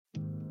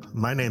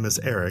My name is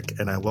Eric,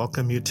 and I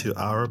welcome you to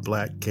our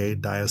Black Gay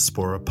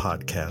Diaspora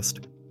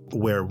podcast,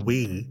 where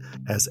we,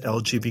 as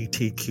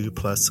LGBTQ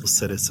plus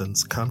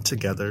citizens, come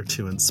together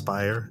to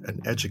inspire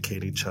and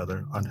educate each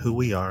other on who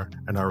we are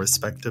and our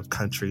respective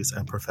countries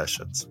and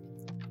professions.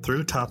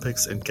 Through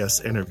topics and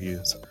guest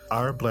interviews,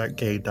 our Black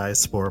Gay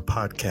Diaspora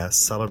podcast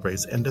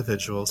celebrates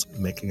individuals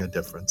making a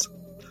difference.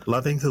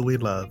 Loving who we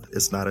love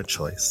is not a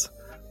choice.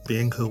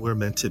 Being who we're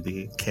meant to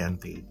be can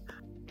be.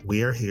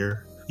 We are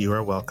here. You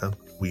are welcome.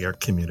 We are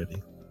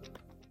community.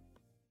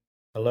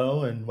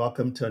 Hello, and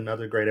welcome to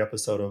another great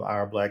episode of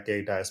our Black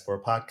Gay Diaspora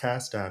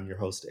podcast. I'm your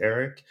host,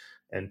 Eric,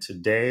 and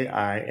today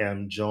I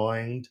am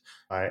joined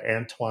by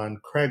Antoine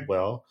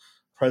Craigwell,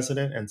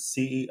 President and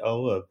CEO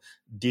of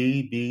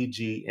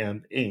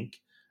DBGM Inc.,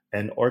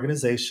 an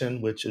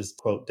organization which is,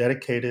 quote,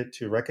 dedicated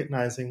to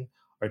recognizing,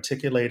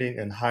 articulating,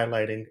 and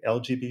highlighting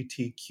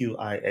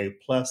LGBTQIA+,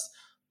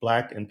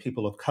 Black and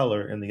people of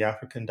color in the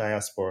African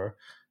diaspora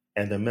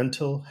and their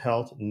mental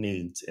health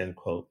needs, end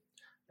quote.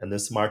 And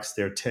this marks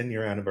their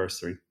 10-year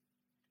anniversary.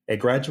 A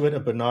graduate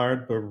of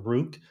Bernard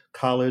Baruch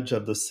College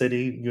of the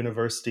City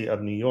University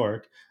of New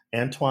York,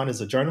 Antoine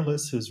is a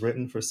journalist who's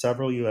written for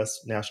several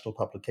U.S. national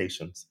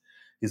publications.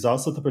 He's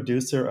also the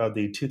producer of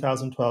the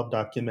 2012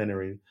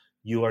 documentary,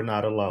 You Are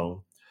Not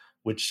Alone,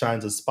 which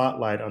shines a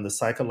spotlight on the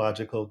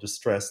psychological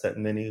distress that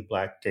many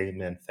Black gay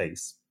men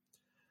face.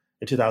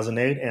 In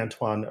 2008,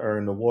 Antoine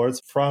earned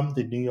awards from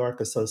the New York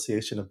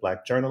Association of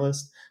Black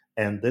Journalists,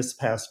 and this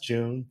past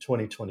June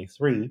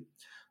 2023,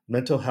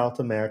 Mental Health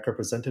America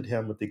presented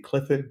him with the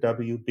Clifford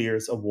W.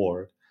 Beers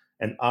Award,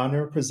 an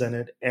honor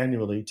presented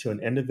annually to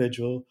an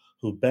individual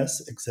who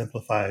best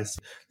exemplifies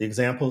the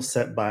example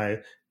set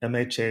by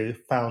MHA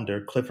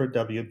founder Clifford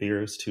W.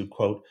 Beers to,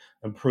 quote,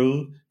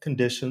 improve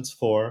conditions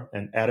for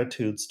and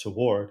attitudes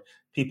toward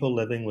people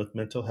living with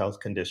mental health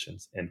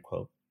conditions, end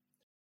quote.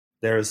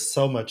 There is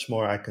so much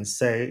more I can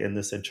say in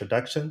this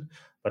introduction,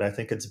 but I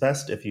think it's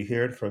best if you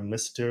hear it from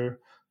Mr.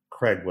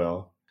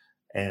 Craigwell.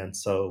 And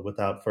so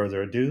without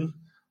further ado,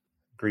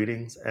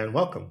 greetings and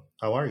welcome.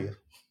 How are you?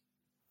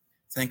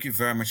 Thank you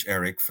very much,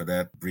 Eric, for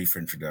that brief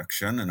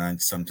introduction.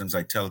 And sometimes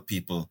I tell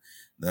people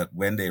that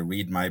when they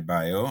read my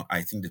bio,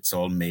 I think it's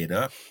all made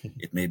up.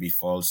 It may be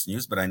false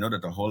news, but I know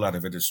that a whole lot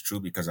of it is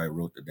true because I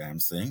wrote the damn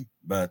thing.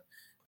 But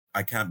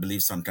I can't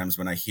believe sometimes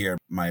when I hear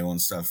my own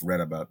self read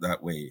about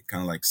that way, it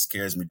kind of like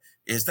scares me.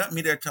 Is that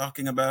me they're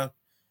talking about?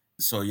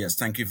 So yes,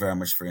 thank you very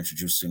much for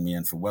introducing me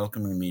and for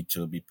welcoming me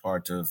to be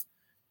part of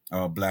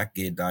our Black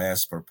Gay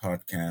Diaspora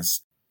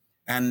podcast.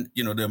 And,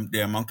 you know,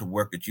 the amount of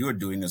work that you're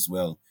doing as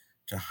well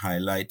to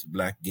highlight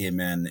Black gay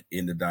men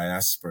in the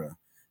diaspora.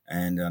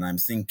 And I'm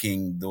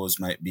thinking those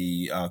might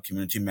be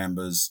community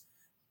members,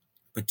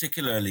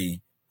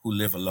 particularly who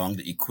live along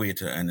the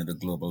equator and in the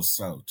global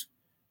south,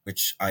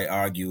 which I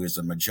argue is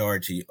a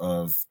majority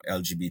of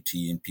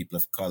LGBT and people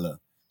of color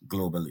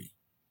globally.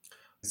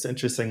 It's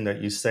interesting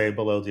that you say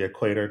below the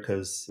equator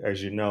because,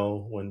 as you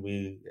know, when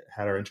we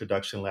had our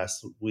introduction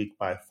last week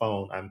by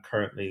phone, I'm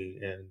currently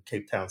in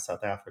Cape Town,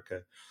 South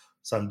Africa.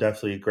 So I'm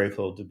definitely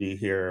grateful to be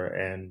here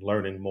and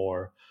learning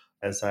more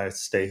as I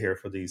stay here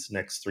for these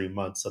next 3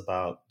 months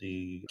about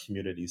the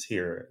communities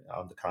here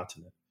on the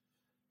continent.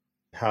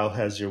 How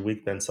has your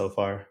week been so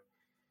far?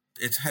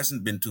 It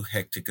hasn't been too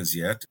hectic as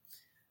yet.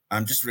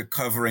 I'm just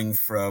recovering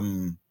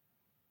from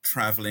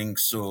traveling.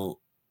 So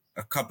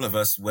a couple of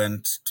us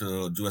went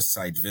to do a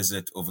site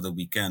visit over the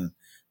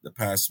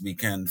past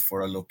weekend,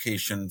 for a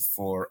location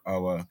for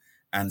our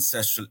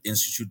Ancestral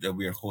Institute that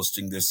we are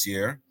hosting this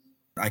year.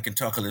 I can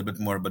talk a little bit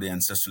more about the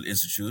Ancestral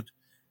Institute.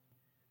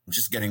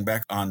 Just getting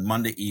back on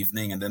Monday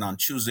evening, and then on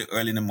Tuesday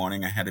early in the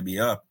morning, I had to be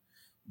up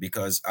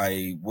because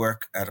I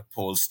work at a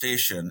poll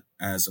station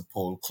as a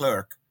poll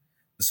clerk.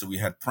 So we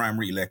had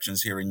primary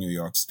elections here in New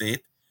York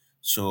State.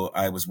 So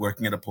I was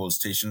working at a poll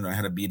station. I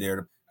had to be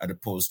there at a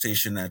poll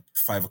station at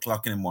 5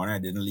 o'clock in the morning. I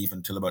didn't leave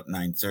until about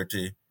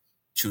 9:30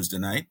 Tuesday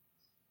night.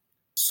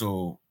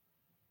 So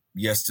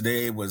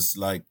yesterday was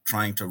like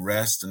trying to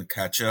rest and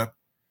catch up.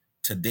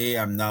 Today,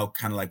 I'm now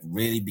kind of like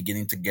really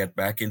beginning to get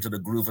back into the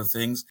groove of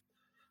things.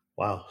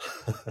 Wow.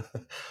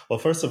 Well,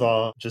 first of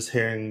all, just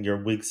hearing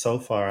your week so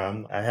far,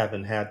 I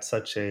haven't had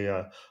such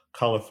a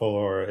colorful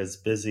or as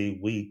busy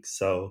week.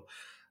 So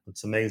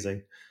it's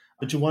amazing.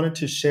 But you wanted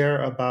to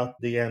share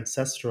about the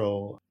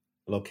ancestral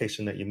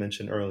location that you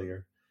mentioned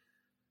earlier.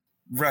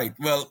 Right.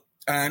 Well,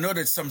 I know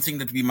that's something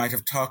that we might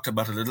have talked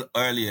about a little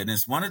earlier. And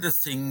it's one of the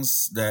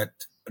things that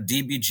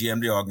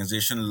DBGM, the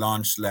organization,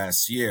 launched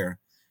last year.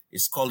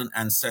 It's called an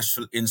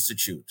Ancestral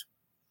Institute.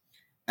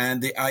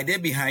 And the idea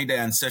behind the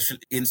Ancestral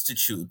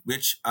Institute,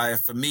 which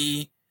for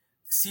me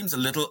seems a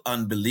little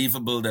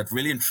unbelievable that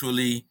really and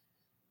truly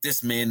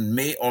this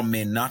may or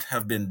may not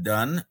have been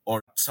done,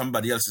 or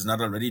somebody else is not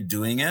already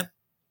doing it.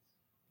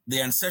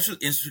 The Ancestral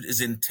Institute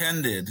is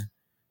intended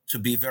to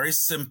be very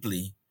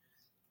simply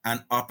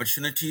an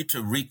opportunity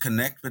to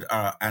reconnect with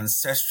our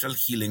ancestral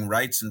healing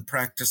rites and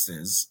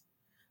practices,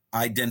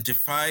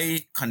 identify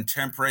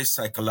contemporary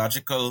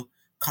psychological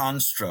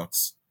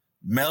constructs,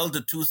 meld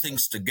the two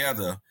things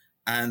together,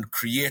 and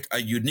create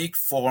a unique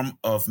form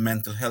of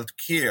mental health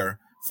care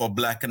for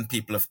Black and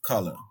people of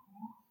color.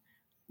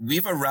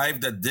 We've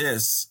arrived at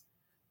this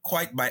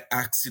quite by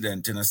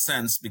accident in a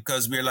sense,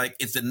 because we're like,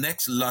 it's the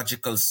next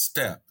logical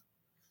step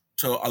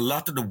to a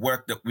lot of the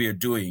work that we're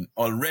doing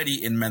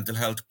already in mental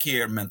health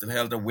care, mental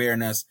health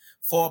awareness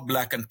for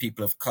Black and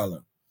people of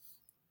color.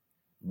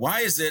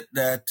 Why is it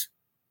that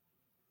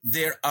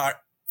there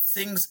are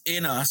things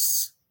in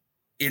us,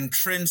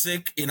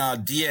 intrinsic in our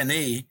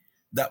DNA,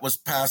 that was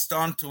passed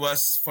on to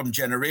us from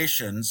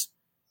generations,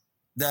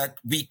 that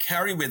we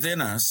carry within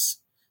us,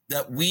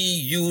 that we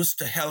use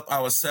to help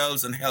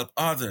ourselves and help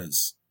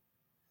others?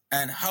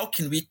 And how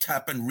can we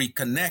tap and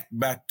reconnect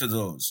back to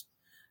those?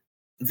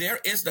 There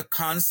is the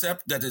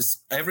concept that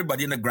is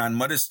everybody in the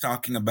grandmother is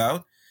talking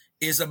about,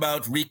 is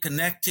about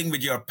reconnecting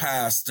with your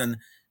past, and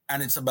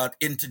it's about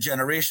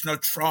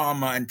intergenerational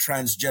trauma and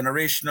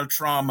transgenerational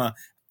trauma.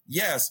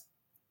 Yes,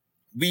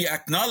 we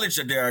acknowledge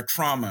that there are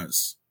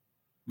traumas,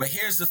 but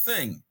here's the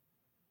thing.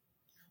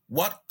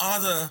 What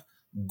other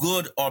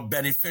good or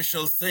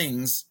beneficial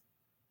things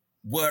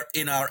were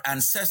in our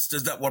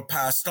ancestors that were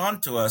passed on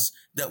to us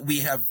that we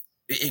have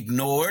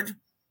ignored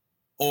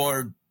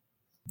or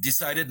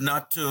decided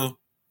not to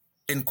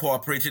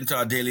incorporate into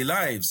our daily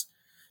lives?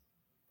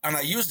 And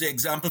I use the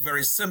example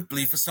very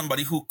simply for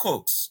somebody who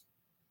cooks.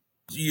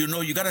 You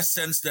know, you got a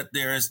sense that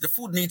the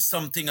food needs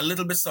something, a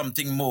little bit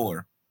something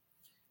more.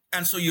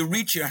 And so you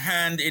reach your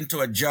hand into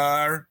a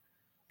jar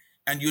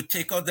and you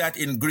take out that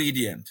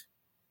ingredient.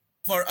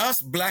 For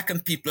us, Black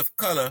and people of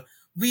color,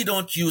 we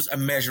don't use a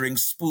measuring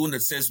spoon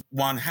that says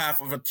 1/2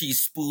 of a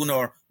teaspoon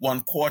or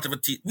 1/4 of a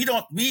teaspoon.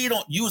 We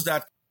don't use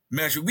that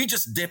measure. We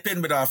just dip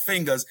in with our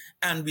fingers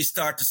and we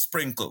start to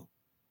sprinkle.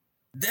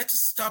 Let's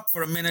stop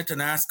for a minute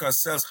and ask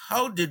ourselves,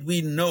 how did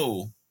we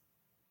know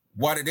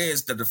what it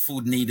is that the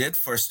food needed,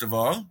 first of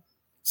all?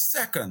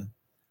 Second,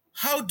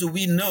 how do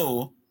we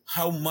know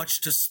how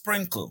much to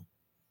sprinkle?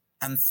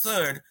 And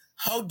third,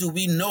 how do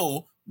we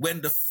know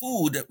when the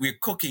food that we're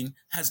cooking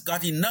has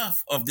got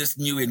enough of this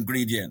new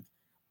ingredient?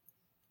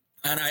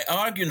 And I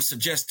argue and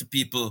suggest to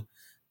people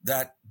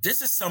that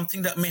this is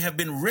something that may have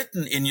been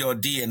written in your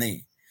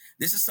DNA.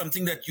 This is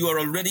something that you are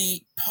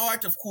already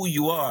part of who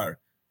you are,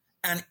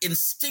 and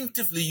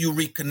instinctively you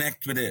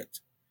reconnect with it.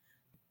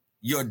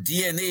 Your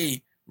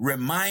DNA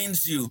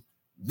reminds you,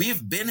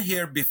 we've been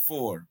here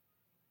before.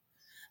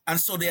 And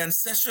so the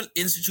Ancestral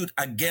Institute,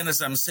 again,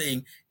 as I'm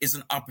saying, is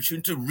an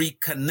opportunity to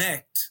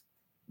reconnect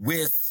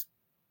with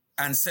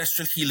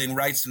ancestral healing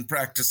rites and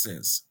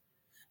practices.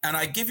 And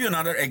I give you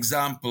another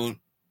example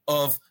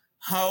of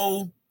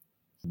how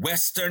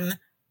Western,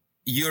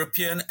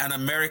 European, and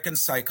American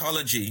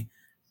psychology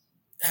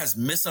has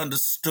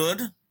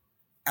misunderstood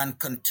and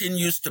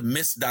continues to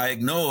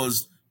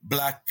misdiagnose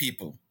Black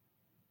people.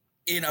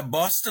 In a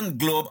Boston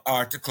Globe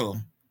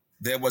article,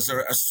 there was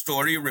a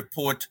story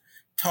report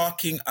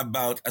talking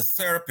about a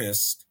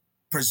therapist,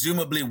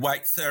 presumably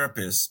white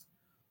therapist,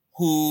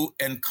 who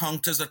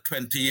encounters a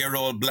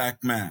 20-year-old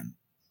Black man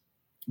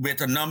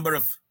with a number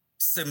of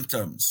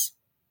symptoms.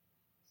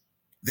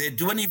 They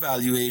do an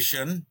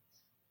evaluation.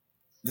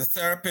 The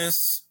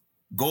therapist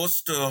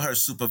goes to her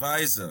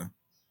supervisor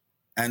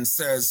and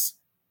says,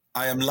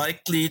 I am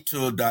likely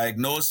to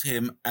diagnose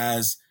him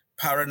as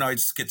paranoid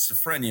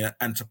schizophrenia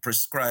and to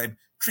prescribe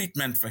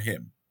treatment for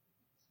him.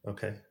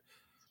 Okay.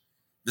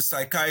 The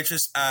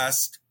psychiatrist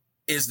asked,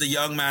 is the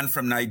young man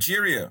from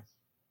Nigeria?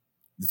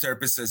 The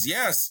therapist says,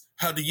 yes.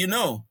 How do you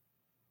know?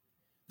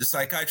 The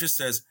psychiatrist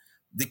says,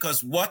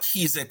 because what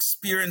he's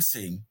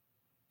experiencing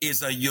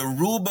is a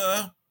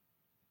Yoruba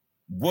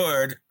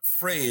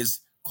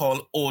phrase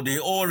called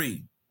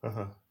Odeori.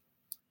 Uh-huh.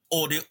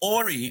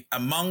 Odeori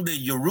among the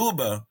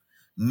Yoruba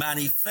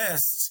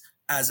manifests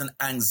as an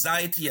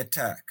anxiety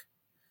attack,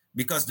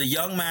 because the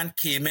young man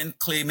came in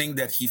claiming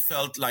that he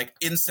felt like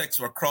insects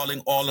were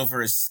crawling all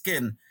over his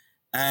skin.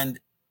 And,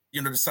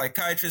 the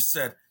psychiatrist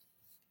said,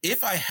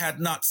 if I had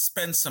not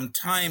spent some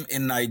time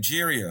in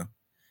Nigeria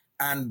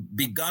and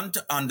begun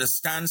to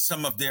understand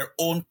some of their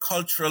own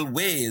cultural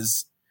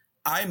ways,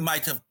 I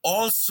might have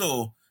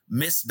also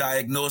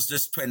misdiagnosed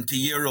this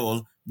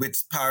 20-year-old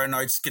with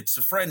paranoid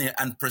schizophrenia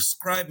and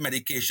prescribed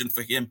medication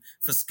for him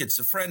for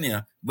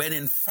schizophrenia, when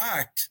in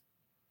fact,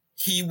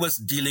 he was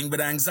dealing with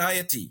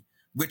anxiety,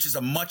 which is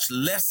a much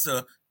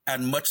lesser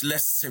and much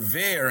less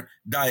severe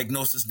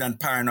diagnosis than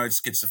paranoid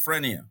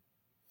schizophrenia.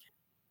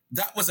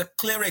 That was a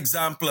clear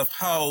example of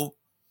how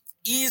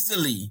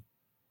easily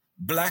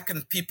Black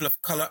and people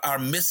of color are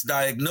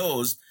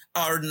misdiagnosed,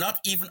 are not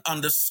even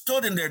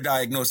understood in their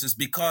diagnosis,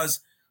 because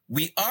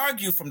we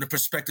argue from the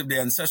perspective of the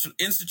Ancestral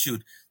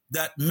Institute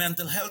that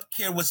mental health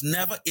care was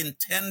never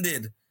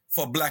intended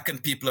for Black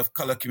and people of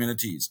color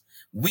communities.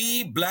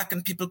 We, Black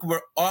and people,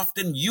 were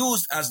often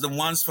used as the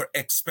ones for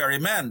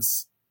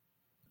experiments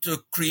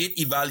to create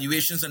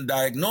evaluations and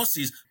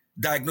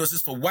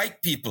diagnoses for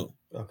white people.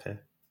 Okay.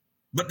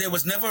 But we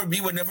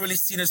were never really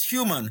seen as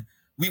human.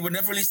 We were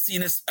never really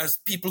seen as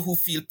people who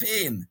feel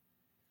pain.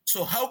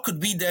 So how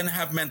could we then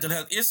have mental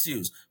health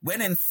issues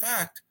when in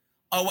fact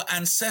our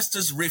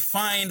ancestors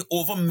refined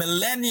over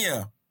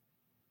millennia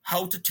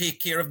how to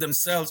take care of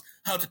themselves,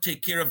 how to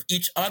take care of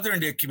each other in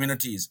their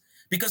communities.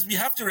 Because we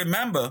have to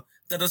remember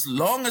that as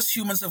long as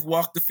humans have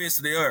walked the face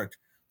of the earth,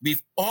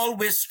 we've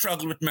always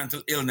struggled with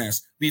mental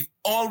illness. We've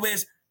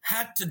always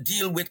had to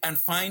deal with and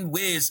find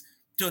ways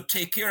to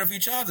take care of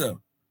each other.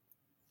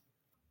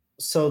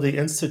 So the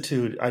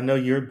Institute, I know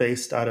you're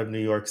based out of New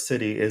York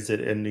City. Is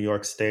it in New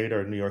York State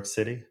or New York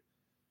City?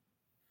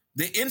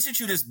 The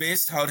Institute is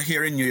based out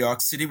here in New York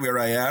City, where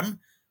I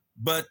am,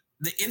 but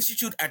the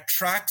Institute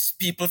attracts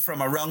people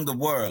from around the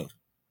world.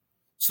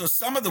 So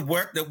some of the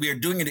work that we are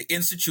doing in the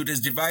Institute is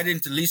divided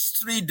into at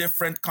least 3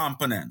 different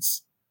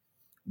components.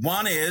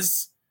 One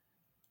is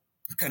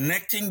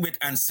connecting with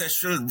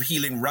ancestral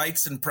healing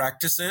rites and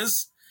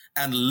practices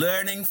and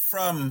learning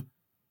from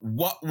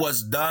what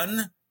was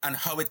done and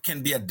how it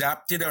can be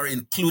adapted or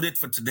included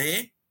for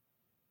today.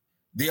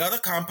 The other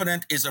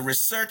component is a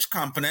research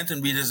component,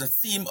 and there's a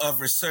theme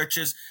of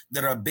researchers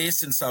that are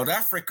based in South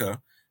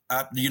Africa,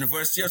 at the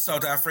University of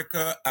South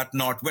Africa, at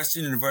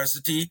Northwestern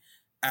University,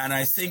 and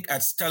I think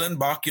at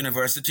Stellenbosch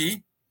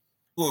University,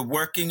 who are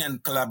working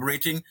and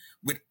collaborating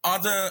with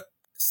other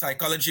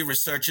psychology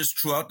researchers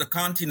throughout the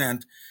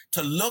continent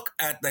to look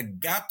at the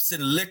gaps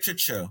in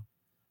literature.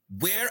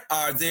 Where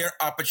are there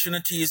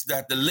opportunities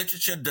that the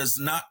literature does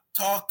not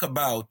talk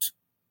about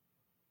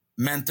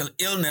mental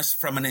illness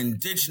from an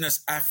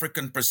indigenous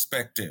African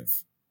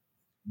perspective?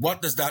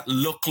 What does that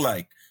look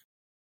like?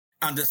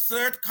 And the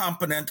third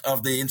component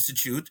of the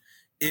Institute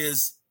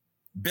is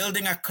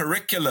building a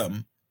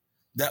curriculum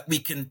that we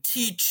can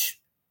teach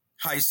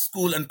high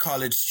school and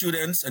college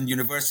students and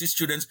university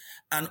students,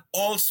 and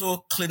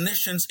also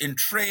clinicians in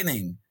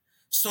training,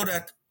 so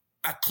that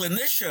a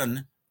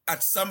clinician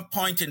at some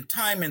point in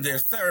time in their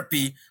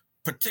therapy,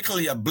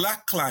 particularly a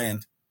Black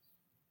client,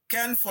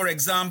 can, for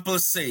example,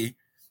 say,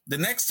 the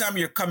next time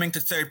you're coming to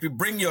therapy,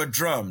 bring your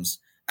drums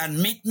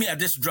and meet me at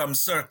this drum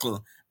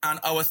circle, and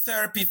our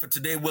therapy for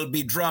today will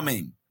be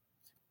drumming.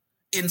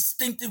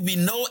 Instinctively,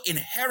 we know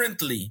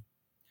inherently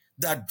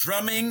that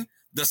drumming,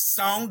 the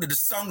sound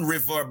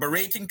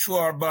reverberating through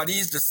our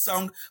bodies, the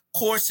sound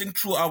coursing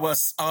through our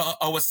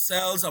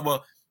cells,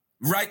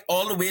 right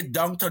all the way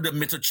down to the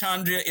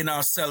mitochondria in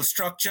our cell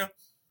structure.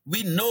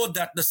 We know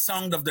that the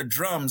sound of the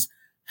drums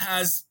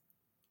has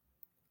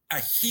a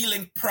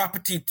healing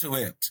property to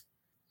it.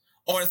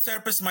 Or a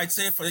therapist might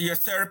say, for your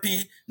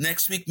therapy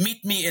next week,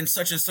 meet me in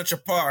such and such a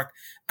park,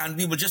 and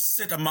we will just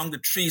sit among the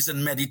trees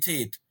and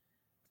meditate.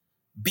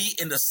 Be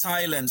in the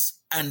silence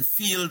and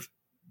feel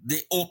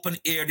the open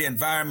air, the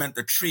environment,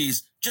 the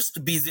trees, just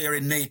to be there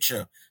in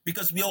nature.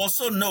 Because we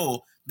also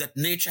know that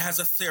nature has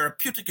a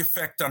therapeutic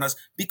effect on us,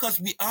 because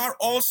we are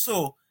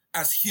also,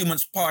 as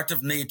humans, part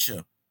of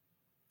nature.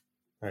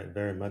 Right,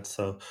 very much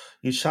so.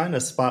 You shine a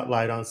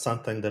spotlight on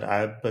something that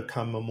I've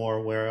become more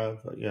aware of.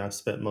 I've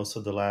spent most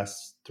of the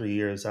last 3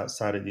 years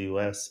outside of the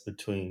US,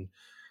 between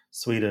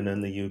Sweden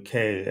and the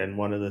UK. And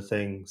one of the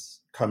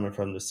things coming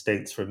from the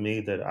States for me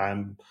that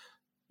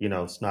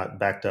it's not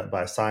backed up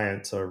by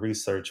science or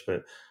research,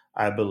 but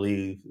I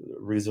believe the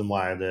reason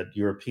why that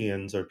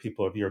Europeans or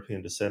people of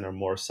European descent are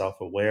more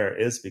self-aware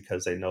is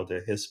because they know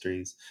their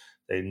histories.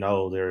 They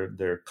know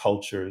their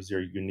cultures,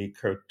 their unique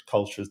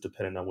cultures,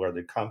 depending on where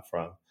they come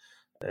from.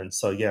 And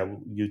so, yeah,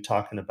 you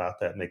talking about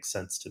that makes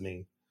sense to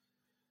me.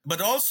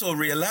 But also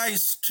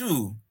realize,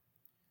 too,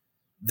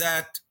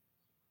 that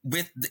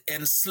with the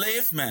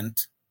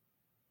enslavement,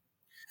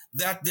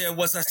 that there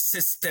was a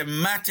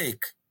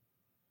systematic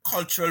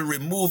cultural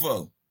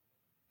removal.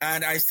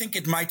 And I think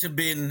it might have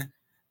been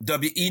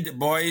W.E. Du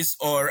Bois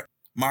or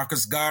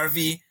Marcus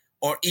Garvey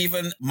or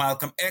even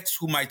Malcolm X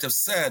who might have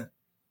said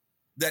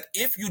that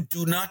if you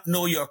do not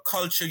know your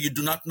culture, you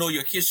do not know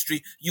your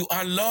history, you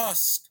are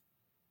lost.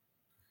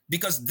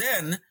 Because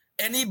then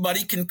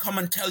anybody can come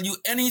and tell you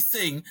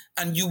anything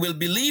and you will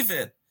believe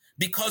it,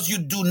 because you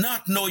do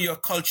not know your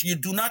culture, you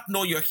do not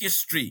know your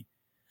history.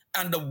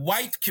 And the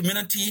white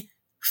community,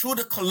 through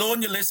the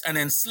colonialists and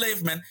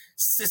enslavement,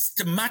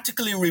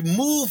 systematically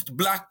removed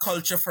Black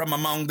culture from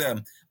among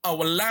them.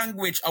 Our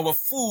language, our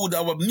food,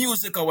 our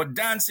music, our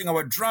dancing,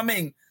 our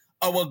drumming,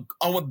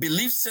 our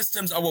belief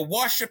systems, our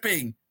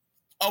worshiping,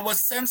 our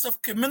sense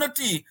of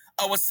community,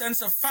 our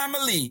sense of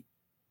family,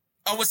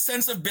 our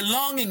sense of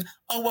belonging,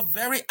 our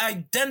very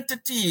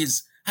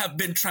identities have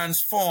been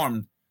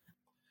transformed.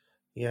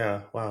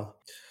 Yeah, wow.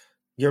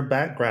 Your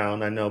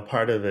background, I know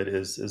part of it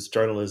is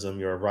journalism.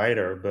 You're a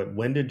writer, but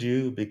when did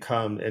you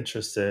become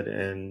interested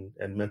in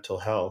mental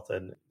health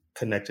and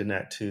connecting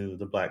that to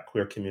the Black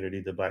queer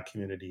community, the Black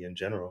community in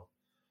general?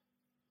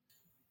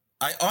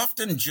 I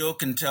often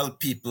joke and tell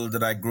people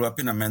that I grew up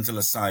in a mental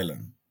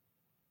asylum.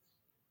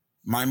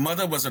 My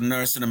mother was a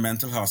nurse in a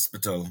mental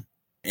hospital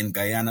in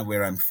Guyana,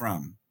 where I'm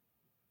from.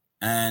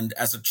 And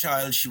as a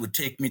child, she would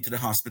take me to the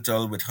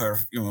hospital with her,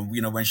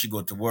 when she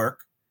go to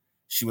work.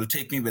 She will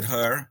take me with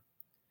her.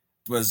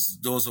 It was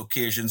those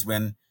occasions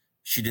when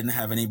she didn't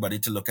have anybody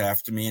to look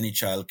after me, any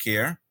child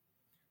care.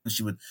 And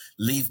she would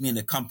leave me in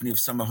the company of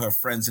some of her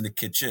friends in the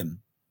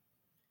kitchen.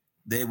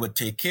 They would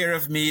take care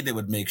of me. They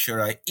would make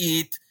sure I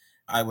eat.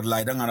 I would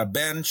lie down on a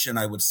bench and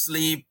I would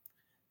sleep.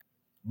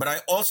 But I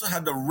also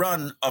had the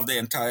run of the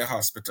entire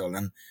hospital.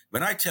 And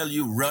when I tell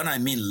you run, I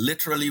mean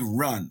literally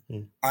run.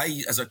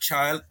 As a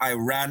child, I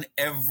ran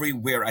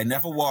everywhere. I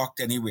never walked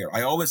anywhere.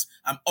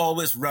 I'm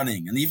always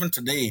running. And even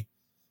today,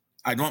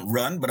 I don't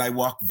run, but I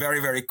walk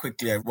very, very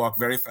quickly. I walk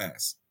very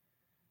fast.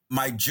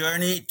 My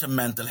journey to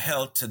mental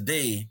health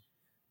today,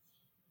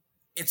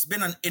 it's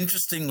been an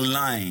interesting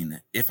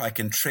line if I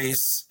can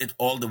trace it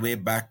all the way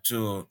back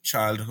to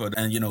childhood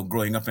and,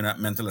 growing up in that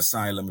mental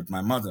asylum with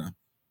my mother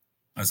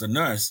as a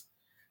nurse.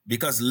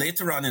 Because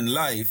later on in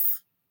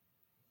life,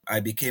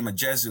 I became a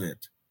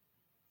Jesuit.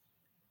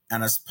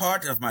 And as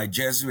part of my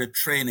Jesuit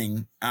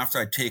training, after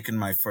I'd taken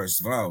my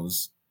first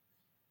vows,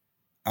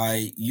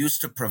 I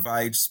used to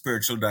provide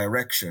spiritual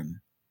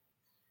direction.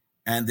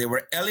 And there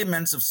were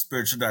elements of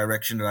spiritual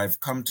direction that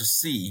I've come to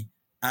see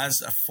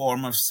as a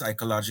form of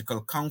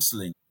psychological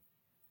counseling.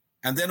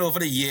 And then over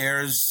the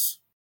years,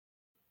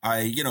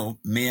 I,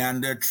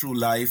 meandered through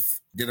life,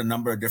 did a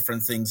number of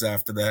different things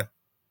after that,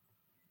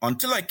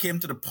 until I came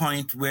to the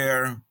point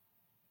where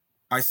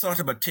I thought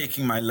about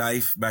taking my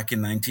life back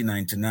in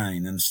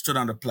 1999 and stood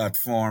on the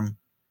platform,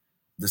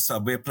 the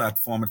subway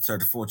platform at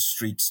 34th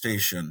Street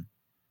Station,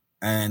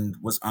 and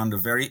was on the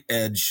very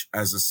edge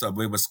as the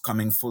subway was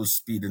coming full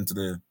speed into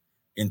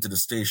the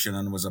station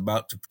and was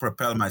about to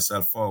propel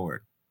myself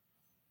forward.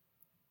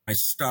 I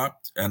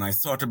stopped and I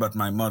thought about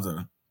my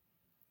mother.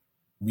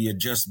 We had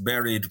just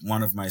buried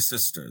one of my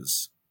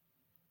sisters.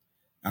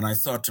 And I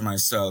thought to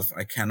myself,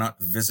 I cannot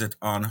visit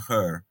on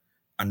her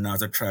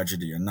another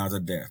tragedy, another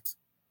death.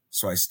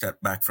 So I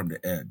stepped back from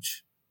the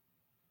edge.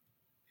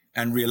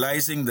 And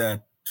realizing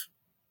that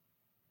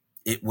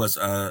it was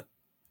a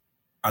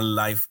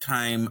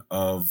lifetime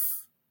of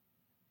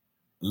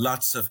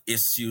lots of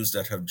issues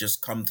that have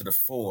just come to the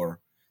fore,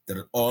 that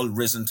had all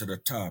risen to the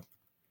top,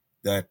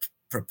 that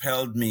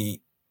propelled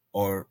me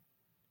or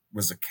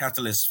was a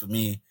catalyst for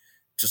me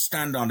to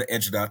stand on the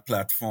edge of that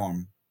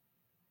platform,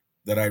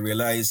 that I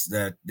realized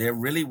that there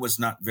really was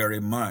not very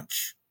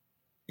much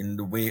in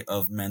the way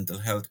of mental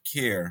health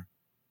care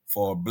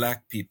for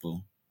Black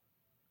people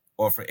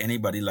or for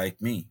anybody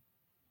like me.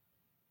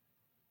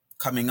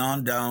 Coming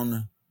on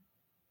down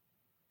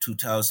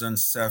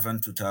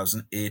 2007,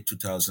 2008,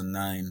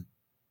 2009,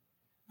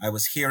 I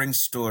was hearing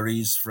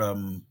stories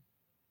from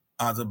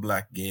other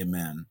Black gay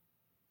men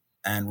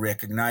and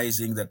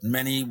recognizing that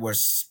many were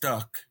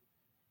stuck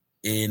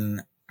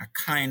in a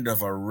kind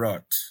of a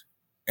rut.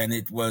 And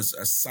it was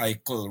a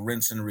cycle,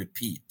 rinse and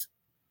repeat.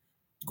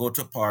 Go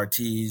to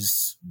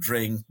parties,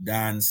 drink,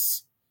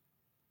 dance,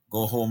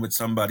 go home with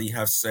somebody,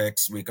 have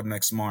sex, wake up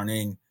next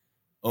morning,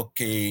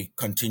 okay,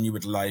 continue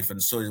with life.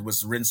 And so it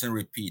was rinse and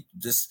repeat.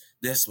 This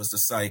was the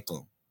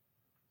cycle.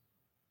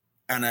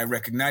 And I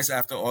recognized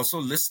after also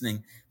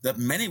listening that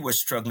many were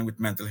struggling with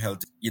mental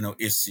health,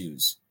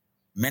 issues.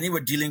 Many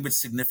were dealing with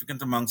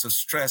significant amounts of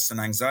stress and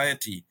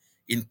anxiety,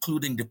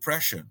 including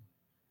depression.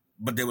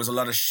 But there was a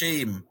lot of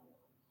shame.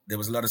 There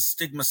was a lot of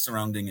stigma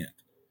surrounding it.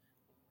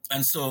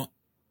 And so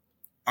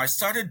I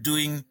started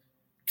doing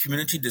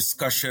community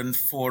discussion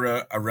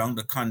fora around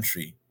the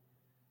country,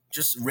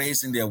 just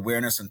raising the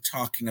awareness and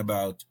talking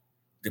about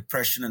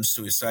depression and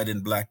suicide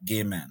in Black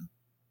gay men.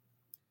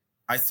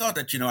 I thought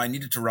that, I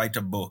needed to write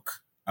a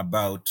book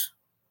about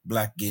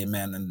Black gay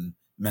men and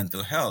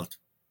mental health.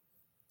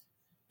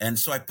 And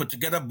so I put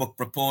together a book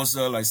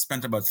proposal. I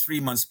spent about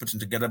 3 months putting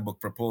together a book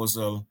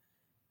proposal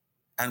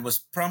and was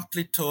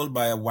promptly told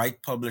by a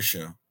white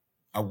publisher,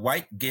 a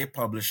white gay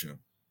publisher,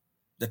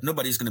 that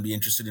nobody's going to be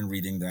interested in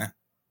reading that.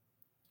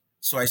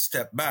 So I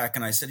stepped back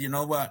and I said, you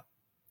know what?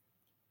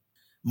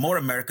 More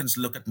Americans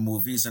look at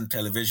movies and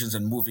televisions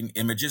and moving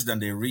images than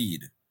they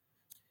read.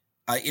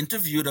 I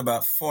interviewed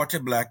about 40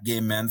 Black gay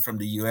men from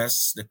the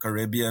US, the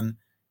Caribbean,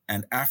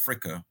 and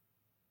Africa.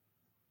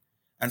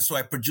 And so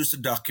I produced a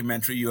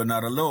documentary, You Are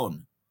Not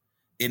Alone,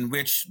 in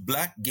which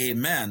Black gay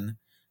men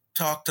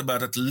talked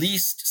about at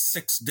least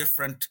 6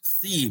 different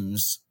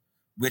themes,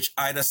 which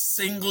either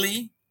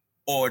singly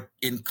or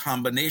in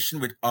combination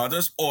with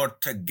others or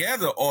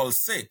together, all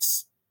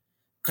 6,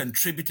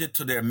 contributed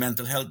to their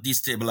mental health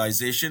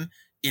destabilization,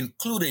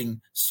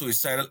 including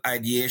suicidal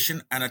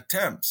ideation and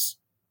attempts.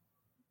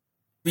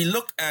 We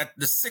looked at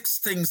the 6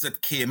 things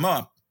that came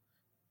up: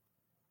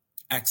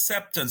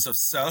 acceptance of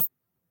self,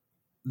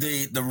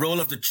 the role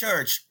of the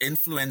church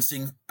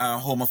influencing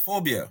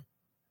homophobia,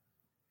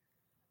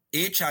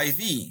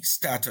 HIV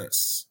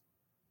status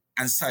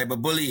and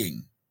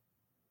cyberbullying,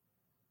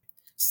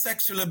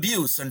 sexual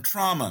abuse and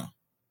trauma.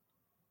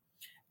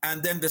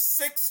 And then the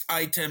 6th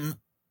item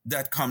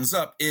that comes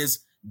up is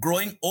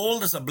growing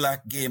old as a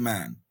Black gay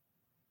man.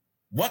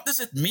 What does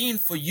it mean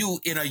for you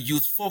in a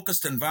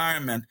youth-focused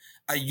environment,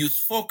 a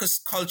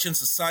youth-focused culture and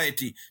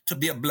society, to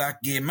be a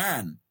Black gay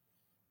man?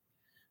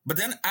 But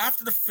then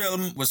after the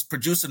film was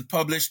produced and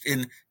published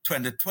in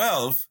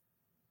 2012,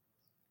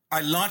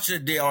 I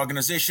launched the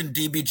organization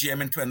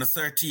DBGM in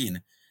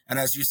 2013. And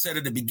as you said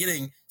at the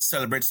beginning,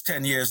 celebrates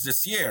 10 years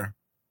this year.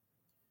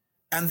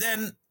 And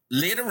then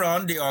Later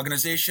on, the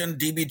organization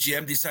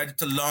DBGM decided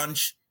to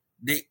launch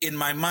the In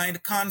My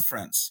Mind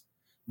conference,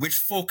 which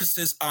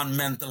focuses on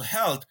mental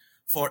health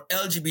for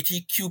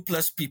LGBTQ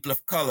plus people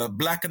of color,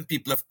 Black and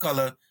people of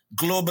color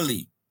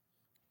globally.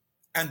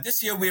 And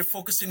this year we're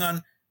focusing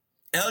on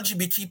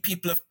LGBT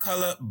people of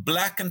color,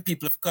 Black and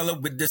people of color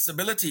with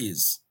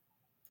disabilities.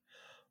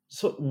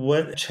 So,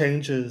 what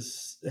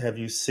changes have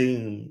you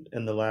seen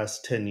in the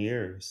last 10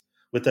 years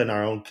within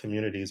our own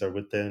communities or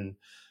within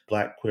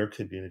Black queer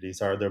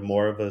communities? Are there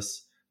more of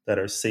us that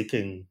are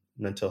seeking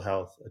mental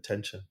health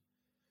attention?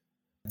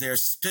 There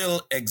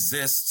still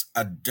exists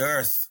a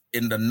dearth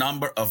in the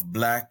number of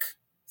Black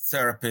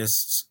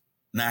therapists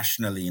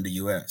nationally in the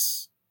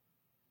US.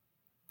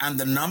 And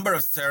the number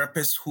of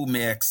therapists who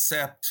may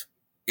accept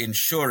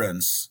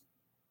insurance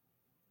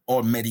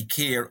or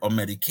Medicare or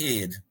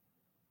Medicaid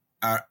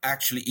are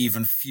actually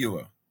even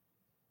fewer.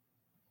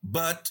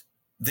 But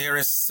there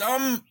is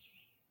some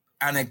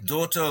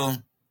anecdotal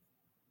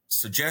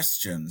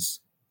suggestions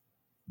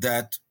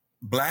that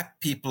Black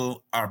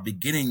people are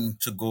beginning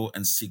to go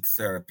and seek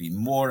therapy.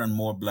 More and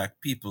more Black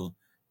people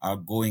are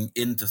going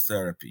into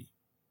therapy.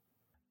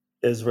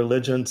 Is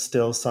religion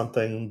still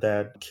something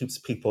that keeps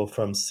people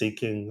from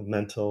seeking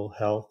mental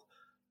health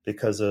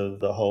because of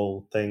the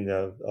whole thing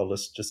of, oh,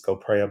 let's just go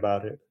pray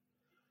about it?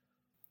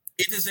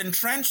 It is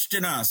entrenched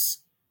in us.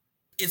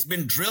 It's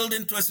been drilled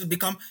into us. It's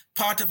become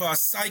part of our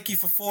psyche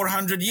for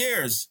 400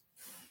 years.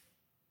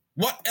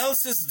 What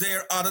else is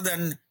there other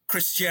than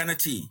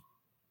Christianity?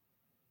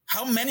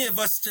 How many of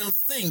us still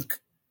think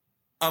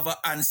of our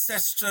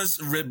ancestors'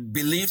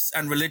 beliefs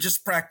and religious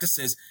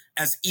practices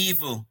as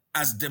evil,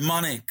 as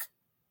demonic?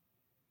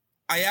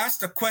 I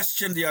asked a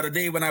question the other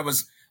day when I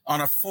was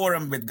on a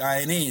forum with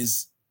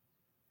Guyanese,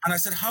 and I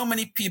said, how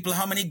many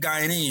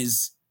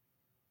Guyanese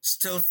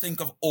still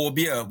think of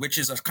Obia, which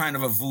is a kind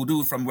of a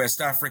voodoo from West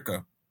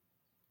Africa?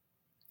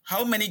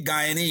 How many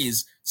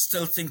Guyanese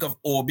still think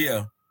of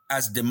Obia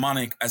as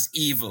demonic, as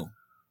evil?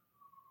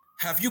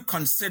 Have you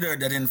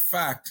considered that, in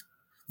fact,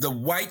 the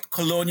white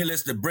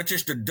colonialists, the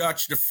British, the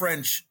Dutch, the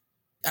French,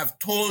 have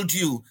told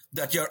you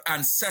that your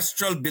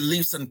ancestral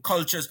beliefs and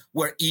cultures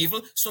were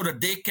evil so that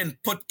they can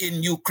put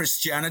in you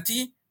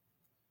Christianity?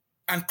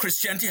 And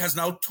Christianity has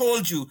now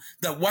told you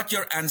that what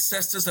your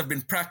ancestors have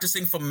been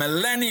practicing for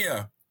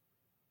millennia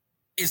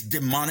is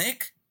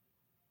demonic?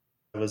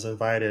 I was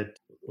invited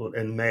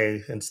in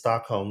May in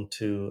Stockholm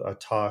to a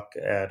talk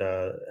at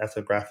an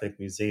ethnographic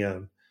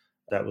museum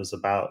that was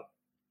about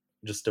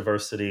just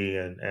diversity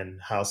and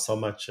how so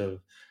much of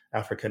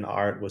African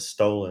art was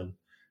stolen.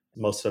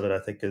 Most of it, I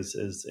think,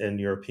 is in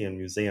European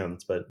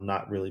museums, but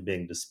not really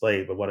being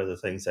displayed. But one of the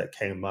things that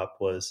came up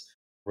was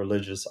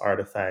religious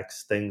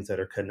artifacts, things that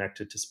are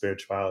connected to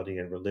spirituality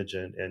and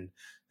religion in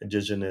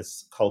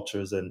indigenous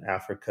cultures in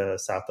Africa,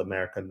 South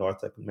America,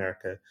 North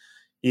America.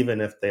 Even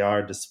if they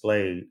are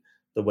displayed,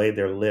 the way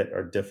they're lit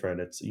are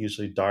different. It's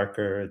usually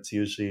darker. It's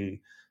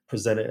usually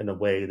presented in a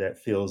way that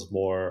feels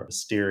more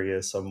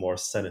mysterious or more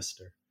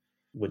sinister.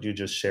 What you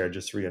just shared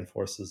just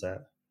reinforces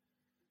that.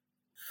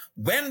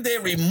 When they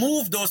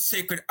remove those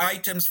sacred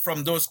items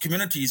from those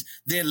communities,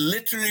 they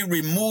literally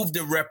remove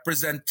the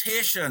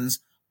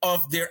representations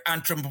of their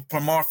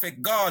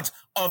anthropomorphic gods,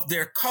 of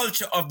their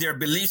culture, of their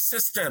belief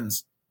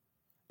systems.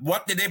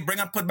 What did they bring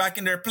and put back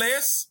in their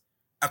place?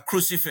 A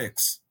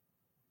crucifix.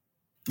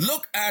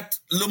 Look at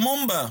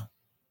Lumumba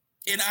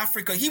in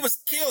Africa. He was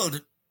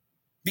killed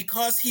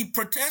because he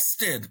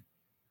protested.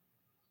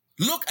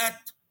 Look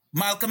at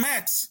Malcolm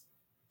X.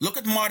 Look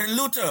at Martin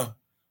Luther.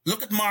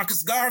 Look at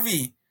Marcus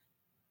Garvey.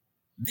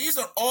 These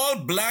are all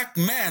Black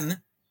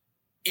men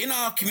in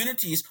our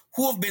communities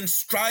who have been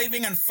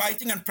striving and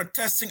fighting and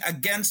protesting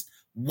against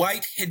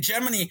white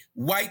hegemony,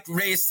 white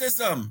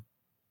racism.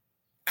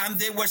 And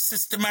they were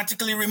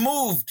systematically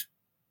removed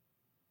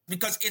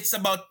because it's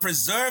about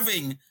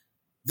preserving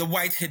the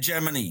white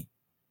hegemony.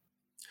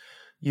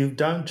 You've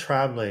done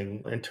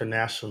traveling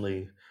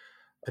internationally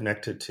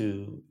connected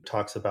to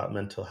talks about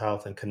mental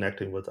health and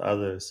connecting with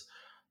others.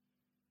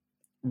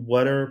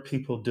 What are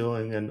people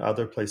doing in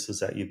other places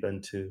that you've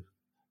been to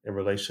in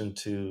relation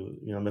to,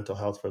 mental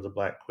health for the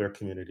Black queer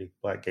community,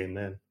 Black gay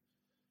men?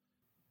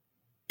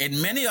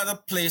 In many other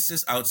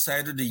places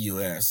outside of the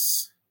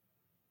US,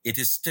 it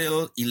is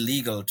still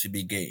illegal to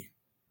be gay.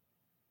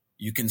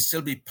 You can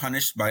still be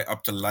punished by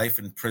up to life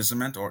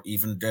imprisonment or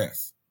even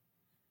death.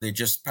 They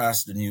just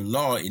passed a new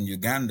law in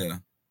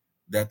Uganda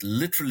that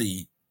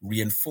literally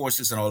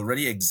reinforces an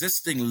already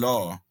existing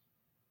law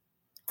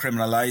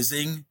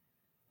criminalizing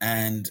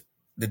and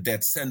the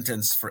death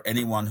sentence for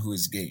anyone who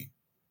is gay.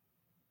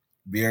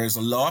 There is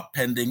a law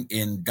pending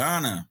in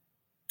Ghana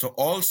to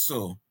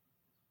also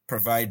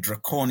provide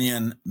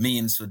draconian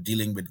means for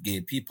dealing with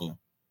gay people.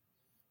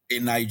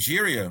 In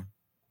Nigeria,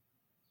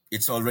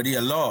 it's already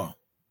a law.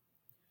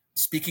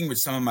 Speaking with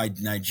some of my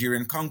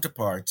Nigerian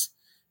counterparts,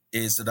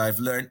 is that I've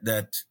learned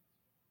that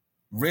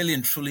really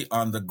and truly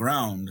on the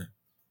ground,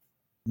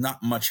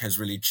 not much has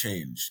really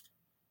changed.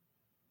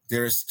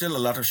 There is still a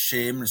lot of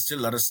shame, there's still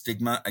a lot of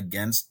stigma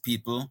against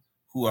people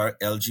who are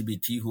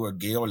LGBT, who are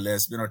gay or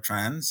lesbian or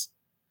trans.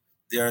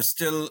 there are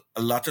still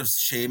a lot of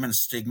shame and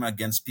stigma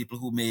against people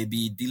who may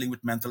be dealing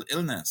with mental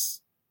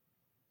illness.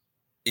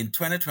 In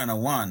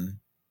 2021,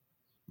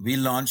 we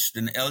launched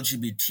an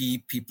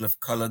LGBT People of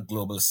Color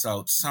Global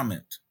South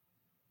Summit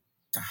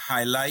to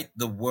highlight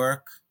the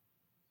work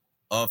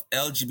of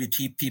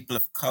LGBT people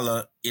of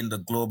color in the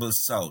Global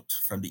South,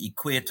 from the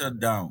equator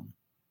down.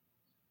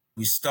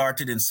 We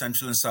started in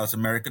Central and South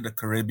America, the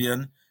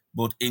Caribbean,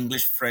 both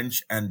English,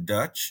 French, and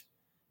Dutch.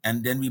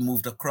 And then we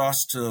moved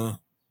across to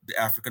the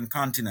African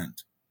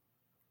continent,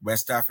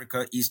 West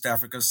Africa, East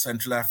Africa,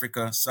 Central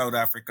Africa, South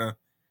Africa,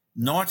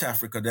 North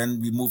Africa.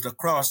 Then we moved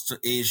across to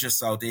Asia,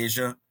 South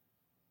Asia,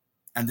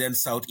 and then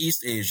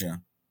Southeast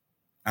Asia,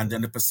 and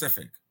then the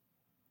Pacific.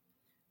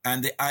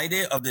 And the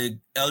idea of the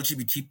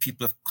LGBT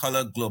People of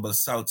Color Global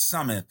South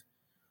Summit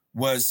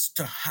was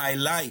to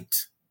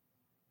highlight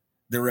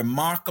the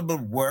remarkable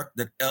work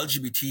that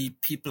LGBT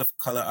people of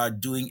color are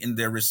doing in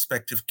their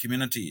respective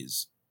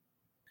communities.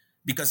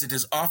 Because it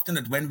is often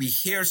that when we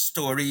hear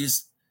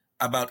stories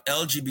about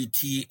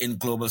LGBT in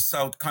Global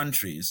South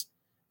countries,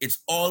 it's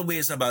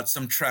always about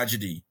some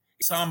tragedy.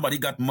 Somebody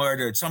got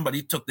murdered,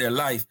 somebody took their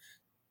life.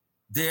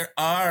 There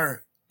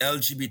are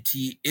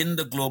LGBT in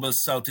the Global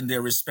South in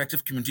their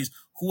respective communities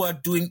who are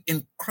doing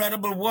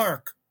incredible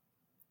work,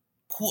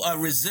 who are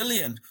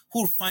resilient,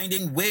 who are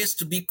finding ways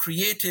to be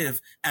creative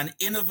and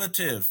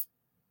innovative,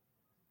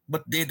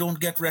 but they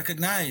don't get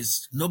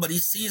recognized. Nobody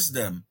sees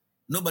them.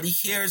 Nobody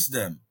hears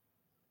them.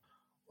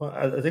 Well,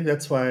 I think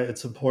that's why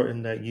it's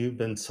important that you've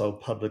been so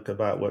public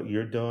about what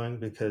you're doing,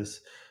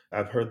 because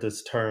I've heard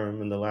this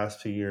term in the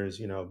last few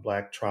years,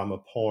 Black trauma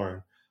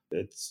porn.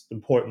 It's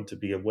important to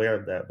be aware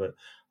of that, but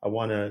I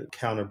want to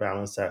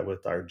counterbalance that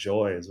with our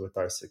joys, with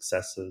our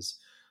successes,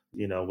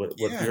 with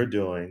what Yeah. you're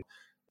doing,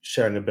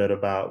 sharing a bit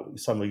about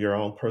some of your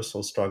own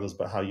personal struggles,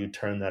 but how you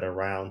turn that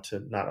around to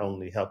not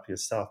only help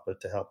yourself, but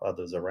to help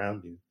others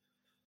around you.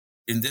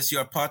 In this,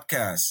 your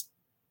podcast,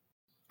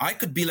 I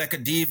could be like a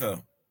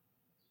diva.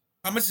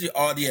 How much is the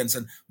audience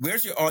and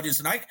where's your audience?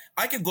 And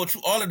I could go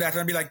through all of that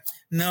and be like,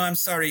 no, I'm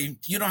sorry,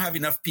 you don't have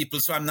enough people,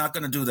 so I'm not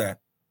going to do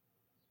that.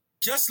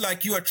 Just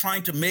like you are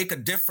trying to make a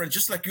difference,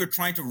 just like you're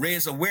trying to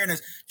raise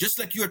awareness, just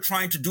like you're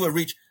trying to do a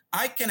reach,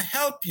 I can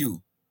help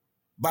you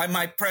by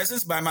my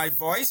presence, by my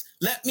voice.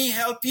 Let me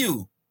help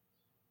you.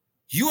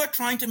 You are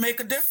trying to make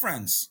a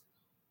difference.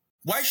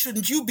 Why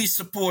shouldn't you be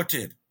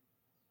supported?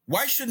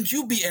 Why shouldn't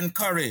you be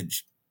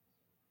encouraged?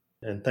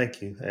 And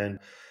thank you. And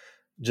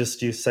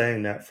just you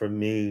saying that, for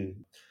me,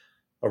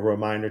 a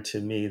reminder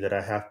to me that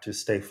I have to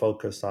stay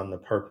focused on the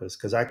purpose,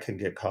 because I can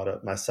get caught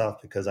up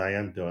myself because I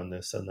am doing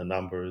this and the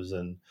numbers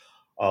and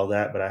all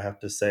that. But I have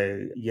to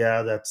say,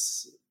 yeah,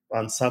 that's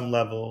on some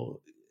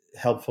level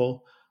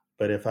helpful.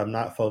 But if I'm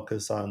not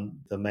focused on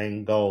the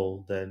main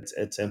goal, then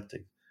it's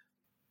empty.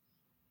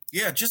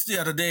 Yeah, just the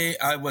other day,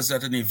 I was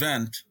at an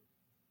event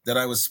that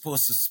I was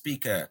supposed to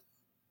speak at.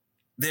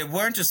 There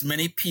weren't as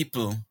many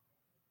people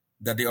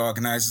that the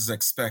organizers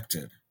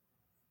expected.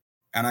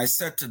 And I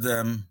said to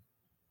them,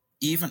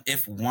 even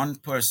if one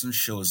person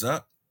shows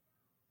up,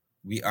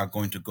 we are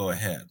going to go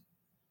ahead.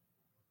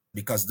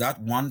 Because that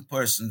one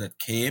person that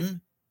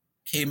came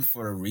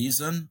for a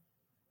reason,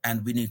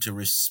 and we need to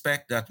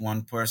respect that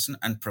one person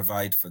and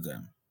provide for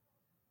them.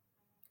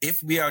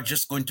 If we are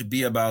just going to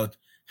be about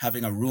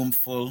having a room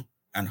full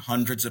and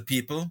hundreds of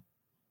people,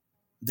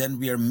 then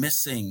we are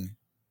missing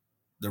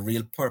the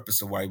real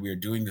purpose of why we're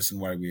doing this and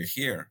why we're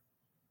here.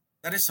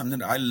 That is something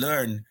that I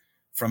learned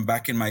from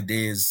back in my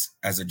days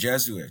as a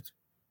Jesuit,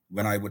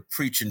 when I would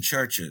preach in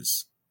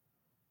churches.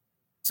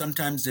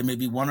 Sometimes there may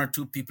be one or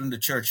two people in the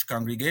church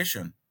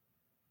congregation,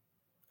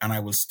 and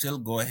I will still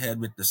go ahead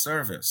with the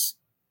service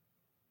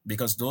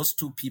because those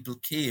two people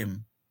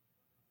came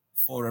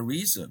for a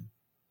reason,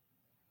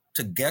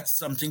 to get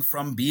something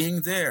from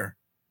being there.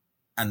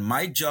 And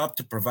my job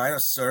to provide a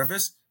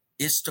service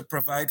is to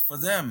provide for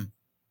them.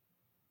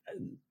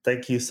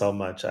 Thank you so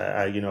much.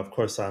 Of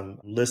course, I'm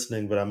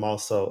listening, but I'm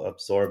also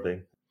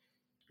absorbing.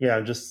 Yeah,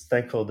 I'm just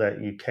thankful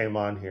that you came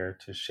on here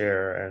to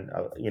share. And,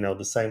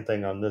 the same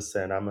thing on this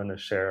end, I'm going to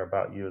share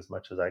about you as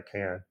much as I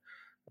can,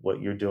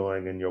 what you're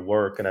doing and your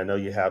work. And I know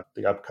you have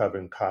the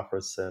upcoming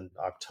conference in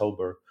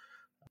October.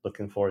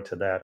 Looking forward to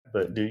that.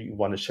 But do you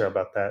want to share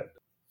about that?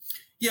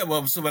 Yeah,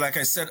 well, so like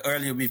I said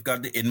earlier, we've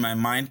got the In My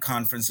Mind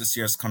conference this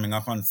year is coming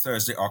up on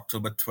Thursday,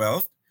 October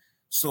 12th.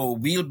 So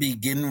we'll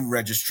begin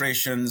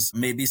registrations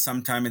maybe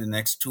sometime in the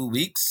next 2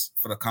 weeks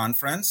for the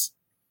conference.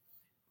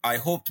 I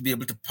hope to be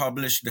able to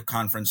publish the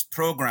conference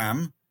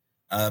program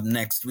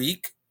next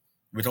week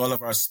with all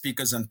of our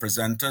speakers and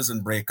presenters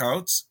and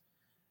breakouts.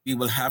 We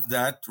will have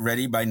that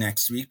ready by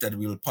next week that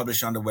we will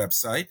publish on the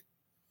website.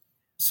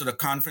 So the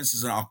conference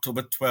is on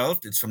October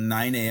 12th. It's from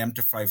 9 a.m.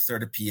 to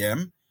 5:30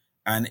 p.m.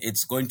 And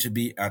it's going to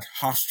be at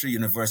Hofstra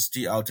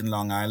University out in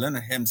Long Island,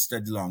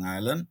 Hempstead, Long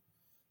Island.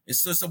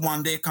 It's just a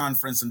one-day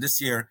conference, and this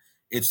year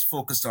it's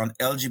focused on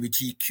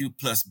LGBTQ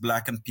plus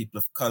Black and people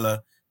of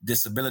color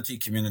disability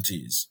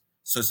communities.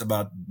 So it's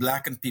about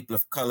Black and people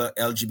of color,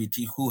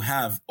 LGBT, who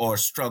have or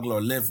struggle or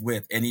live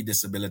with any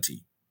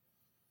disability.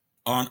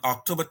 On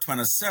October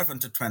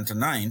 27th to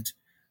 29th,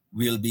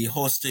 we'll be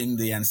hosting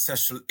the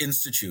Ancestral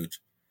Institute.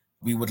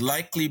 We would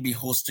likely be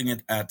hosting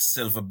it at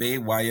Silver Bay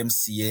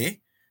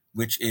YMCA,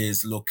 which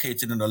is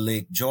located in the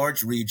Lake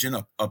George region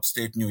of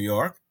upstate New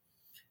York.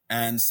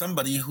 And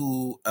somebody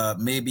who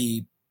may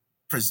be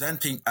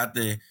presenting at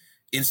the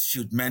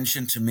Institute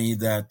mentioned to me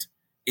that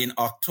in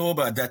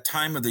October, at that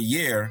time of the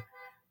year,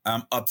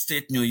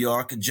 upstate New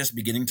York is just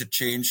beginning to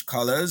change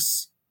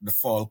colors, the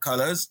fall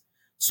colors.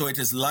 So it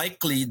is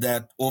likely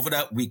that over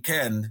that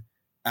weekend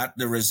at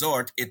the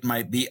resort, it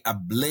might be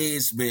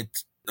ablaze with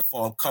the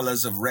fall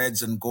colors of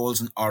reds and golds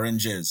and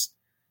oranges,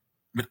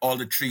 with all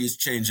the trees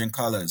changing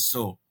colors.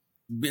 So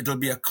it'll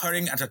be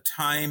occurring at a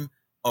time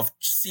of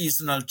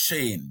seasonal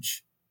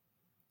change,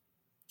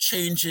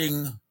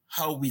 changing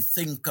how we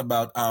think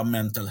about our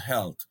mental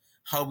health,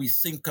 how we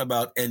think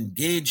about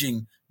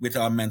engaging with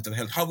our mental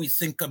health, how we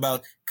think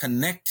about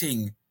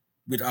connecting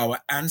with our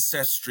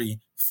ancestry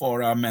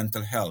for our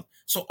mental health.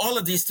 So all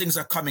of these things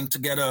are coming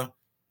together.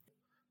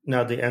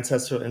 Now, the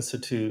Ancestral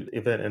Institute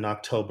event in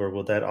October,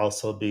 will that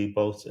also be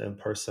both in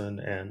person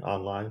and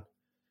online?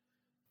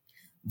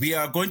 We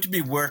are going to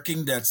be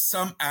working that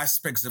some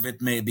aspects of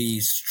it may be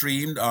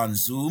streamed on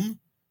Zoom.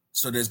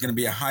 So there's going to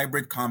be a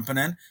hybrid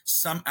component.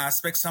 Some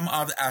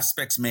other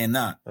aspects may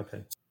not.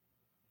 Okay.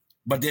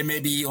 But there may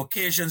be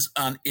occasions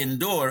on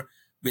indoor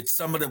with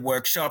some of the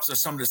workshops or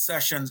some of the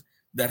sessions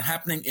that are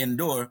happening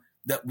indoor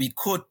that we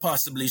could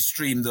possibly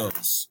stream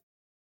those.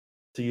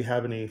 Do you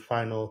have any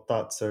final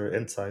thoughts or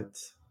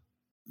insights?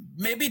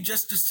 Maybe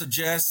just to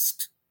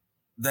suggest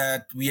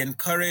that we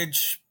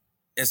encourage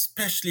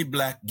especially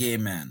Black gay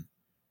men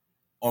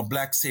or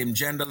Black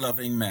same-gender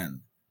loving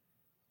men.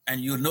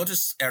 And you'll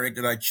notice, Eric,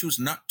 that I choose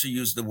not to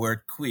use the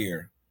word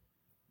queer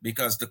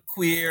because the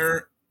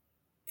queer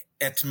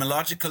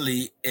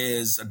etymologically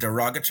is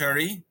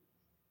derogatory,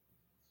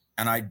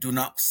 and I do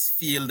not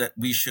feel that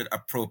we should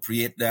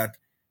appropriate that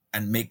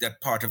and make that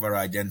part of our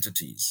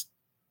identities.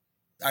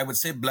 I would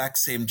say Black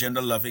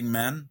same-gender loving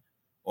men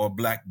or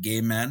Black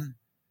gay men,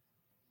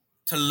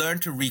 to learn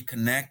to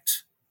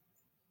reconnect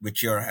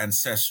with your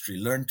ancestry,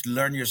 learn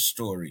your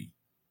story,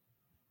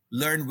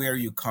 learn where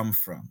you come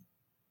from.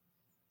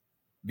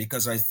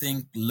 Because I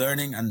think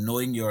learning and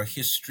knowing your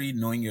history,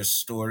 knowing your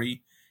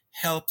story,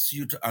 helps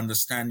you to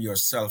understand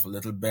yourself a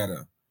little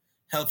better,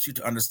 helps you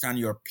to understand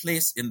your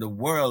place in the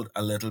world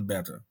a little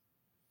better,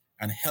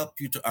 and help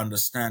you to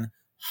understand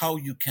how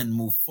you can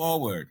move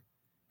forward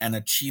and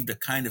achieve the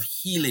kind of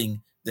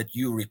healing that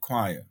you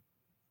require.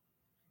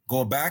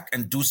 Go back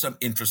and do some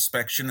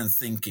introspection and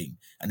thinking,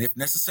 and if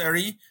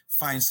necessary,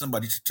 find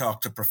somebody to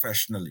talk to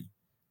professionally.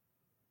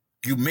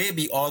 You may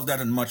be all that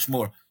and much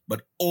more,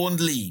 but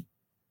only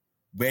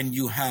when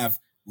you have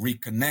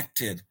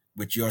reconnected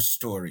with your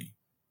story.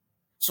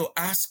 So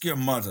ask your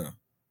mother,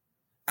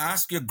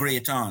 ask your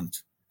great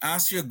aunt,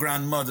 ask your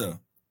grandmother,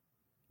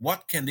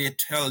 what can they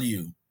tell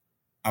you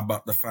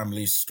about the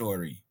family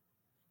story?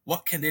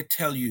 What can they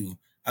tell you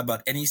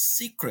about any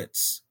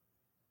secrets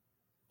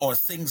or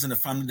things in the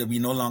family that we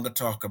no longer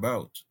talk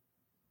about?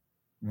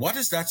 What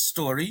is that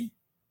story?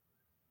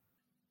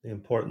 The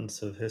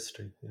importance of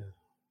history. Yeah.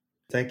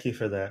 Thank you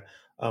for that.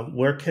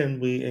 Where can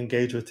we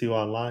engage with you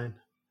online?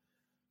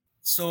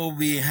 So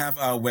we have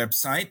our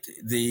website,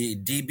 the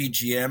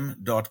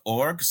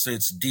dbgm.org. So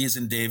it's D as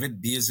in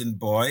David, B as in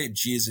boy,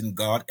 G as in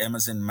God, M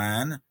as in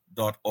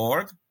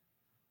man.org.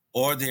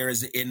 Or there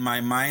is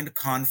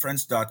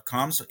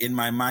inmymindconference.com. So In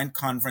My Mind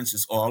Conference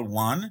is all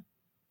one.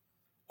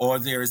 Or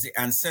there is the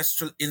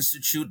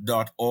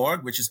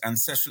ancestralinstitute.org, which is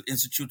Ancestral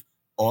Institute,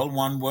 all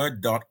one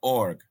word,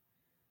 .org.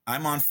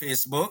 I'm on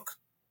Facebook.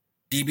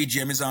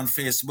 DBGM is on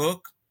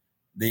Facebook.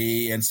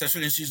 The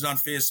Ancestral Institute is on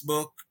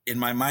Facebook. In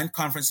My Mind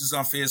Conference is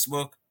on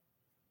Facebook.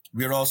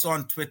 We're also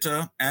on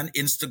Twitter and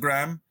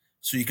Instagram,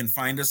 so you can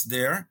find us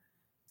there.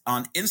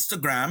 On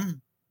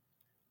Instagram,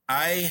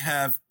 I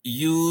have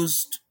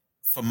used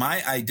for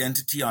my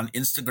identity on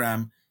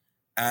Instagram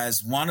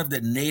as one of the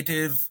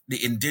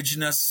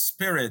indigenous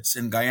spirits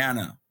in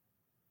Guyana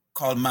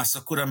called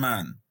Masakura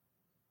Man.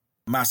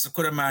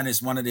 Masakura Man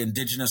is one of the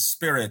indigenous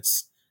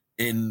spirits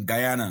in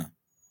Guyana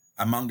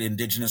among the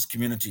indigenous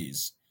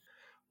communities.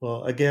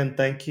 Well, again,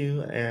 thank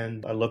you.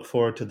 And I look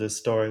forward to this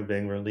story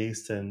being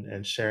released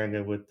and sharing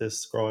it with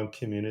this growing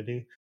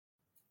community.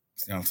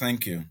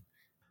 Thank you.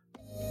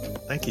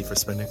 Thank you for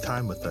spending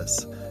time with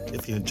us.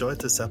 If you enjoyed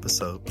this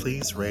episode,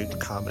 please rate,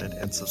 comment,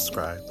 and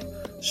subscribe.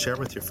 Share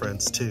with your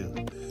friends too.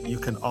 You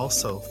can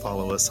also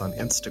follow us on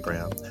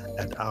Instagram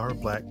at Our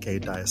Black Gay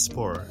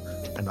Diaspora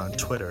and on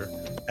Twitter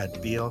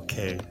at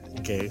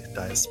BLK Gay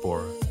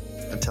Diaspora.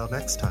 Until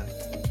next time.